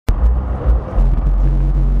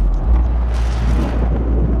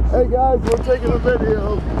guys, we're taking a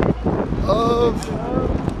video of,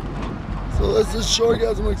 so this is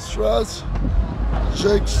Shortgasm Express.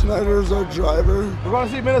 Jake Snyder is our driver. We're going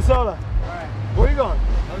to see Minnesota. Alright. Where are you going?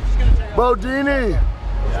 I was just going to check out Bodini,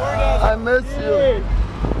 I miss you.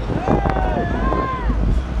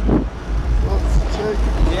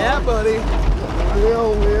 Yeah, buddy.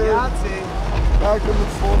 Real weird. Yahtzee. Back in the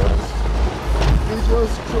forest. We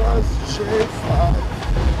just crossed J5.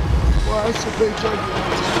 Splash a big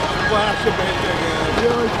gigantic. Splash a big gigantic.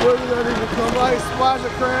 You're like, where did that even come from? Splash a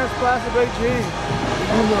crayon, splash a big G.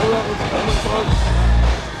 You know that was coming from?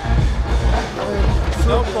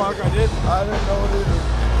 No, fuck, I didn't. I didn't know it either.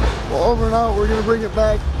 Well, over and out, we're going to bring it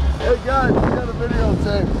back. Hey guys, we got a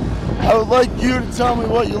videotape. I would like you to tell me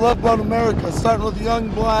what you love about America, starting with Young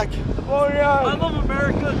Black. Oh yeah. I love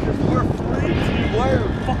America because we're free to wear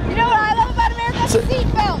fucking. You know what I love about America? The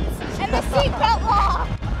seatbelts and the seatbelt law.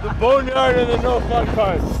 The boneyard and the no fun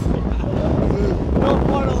parts. No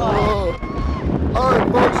fun allowed. Alright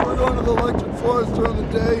folks, we're going to the electric forest during the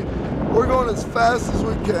day. We're going as fast as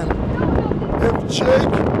we can.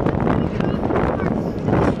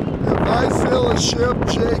 If I sail a ship,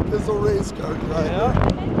 Jake is a race car driver. Yeah?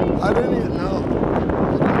 I didn't even know.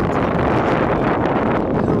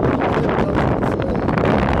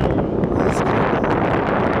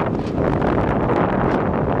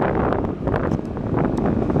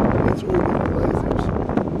 That's where we get the lasers.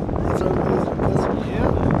 That's our laser customer. Yeah.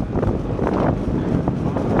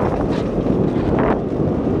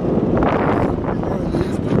 Are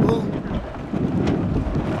these people?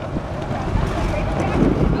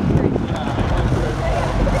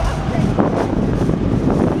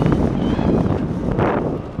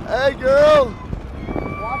 Hey girl!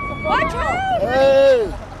 Watch out! Hey!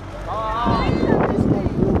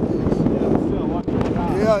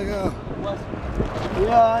 Yeah.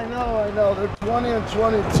 Yeah, I know. They're 20 and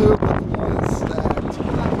 22, but the one is stacked.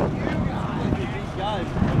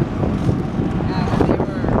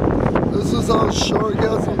 This is how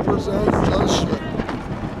Shortgasm presents does shit.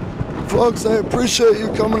 Folks, I appreciate you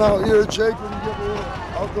coming out here. Jake, will you give me a little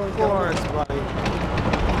outgoing Of course, buddy.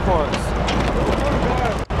 Of course.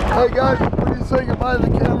 Hey guys, will you say goodbye to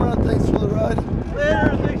the camera? Thanks for the ride.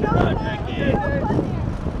 Later, thanks for the ride.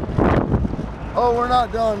 Oh, we're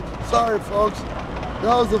not done. Sorry, folks.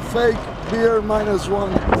 That was a fake beer -1.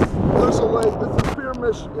 There's a lake. This is Beer,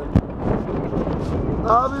 Michigan.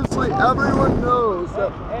 Obviously, everyone knows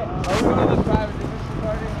that. Hey, are we going to the private division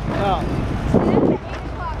party?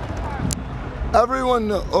 No. Everyone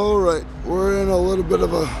knows. Oh, right. We're in a little bit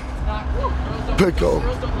of a pickle.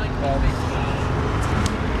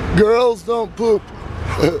 Girls don't poop.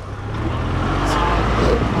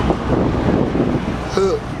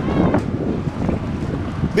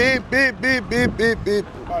 Beep, beep, beep, beep, beep, beep.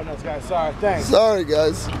 Alright, nice guys. Sorry, thanks. Sorry,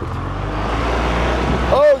 guys.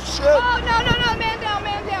 Oh, shit. Oh, no. Man down.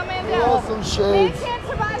 We lost some Man shades. can't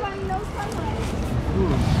survive on no sunlight.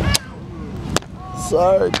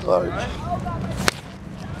 Sorry, Clark.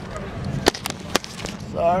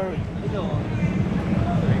 Sorry.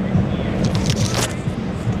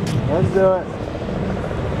 Let's do it.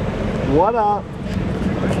 What up?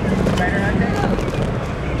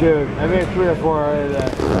 Dude, I made 3 or 4 already today.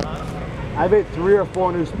 I made 3 or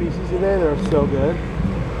 4 new species today. They're so good.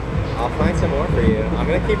 I'll find some more for you. I'm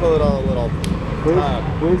gonna keep a little.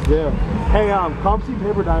 Please do. Hey, come see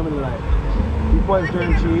Paper Diamond tonight. He plays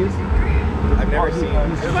during cheese. I've never seen.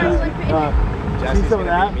 See some of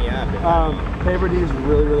that. Paper D is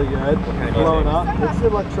really good. What kind of Blowing music? up. It's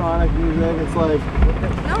electronic music. It's like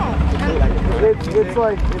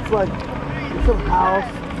it's some house.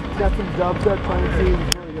 It's got some dubstep playing scenes.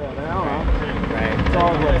 It's really good. I don't know. Right. It's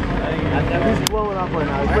all good. He's blowing up right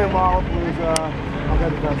now. He's playing Lollapalooza. I'll go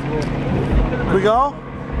to the festival. We go?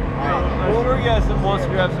 Well, we're guys that wants to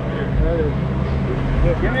grab some beer.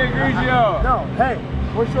 Give me a grigio. No. Hey,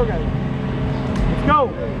 where's your guy? Let's go.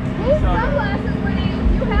 Whose sunglasses were you?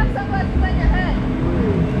 You have sunglasses on your head.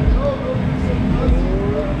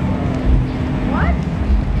 What?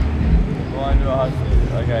 Well, I knew how to do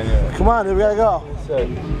it. Okay, I knew it. Come on, dude, we gotta go. So,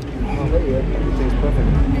 Everything's perfect.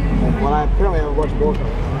 Well, I apparently have a bunch more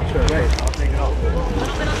coming. Sure. Great. I'll take it all.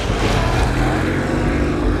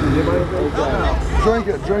 Drink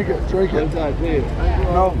it. Inside, please.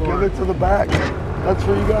 No, give it to the back. That's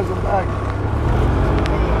for you guys in the back.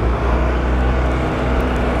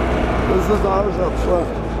 This is ours up front.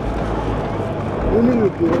 We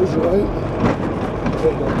needed beers, right?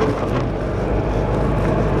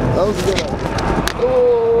 That was a good one.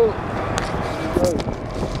 Oh! Good.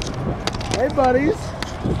 Hey, buddies.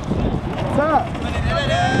 What's up?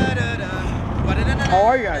 How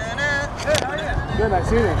are you guys? Good, I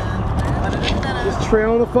seen it. Just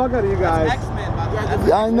trailing the fuck out of you guys.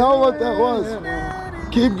 Yeah, I know what that was.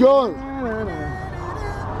 Keep going.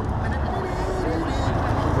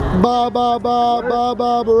 Ba ba ba ba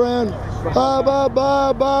ba Baran. Ba ba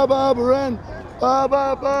ba ba ba Baran. Ba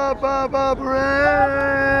ba ba ba ba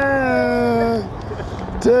Baran.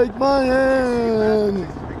 Take my hand.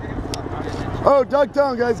 Oh, duck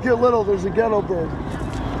down, guys. Get little. There's a ghetto bird.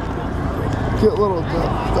 Get little,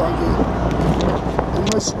 donkey. In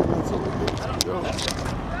Michigan, that's what we do.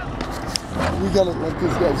 We gotta let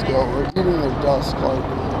these guys go. We're eating their dust, Clark.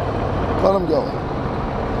 Let them go.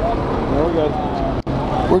 No, we're good.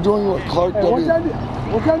 We're doing what Clark Hey, W.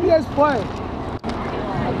 what time do you guys play?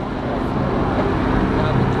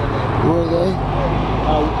 Where are they?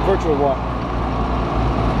 Virtual what?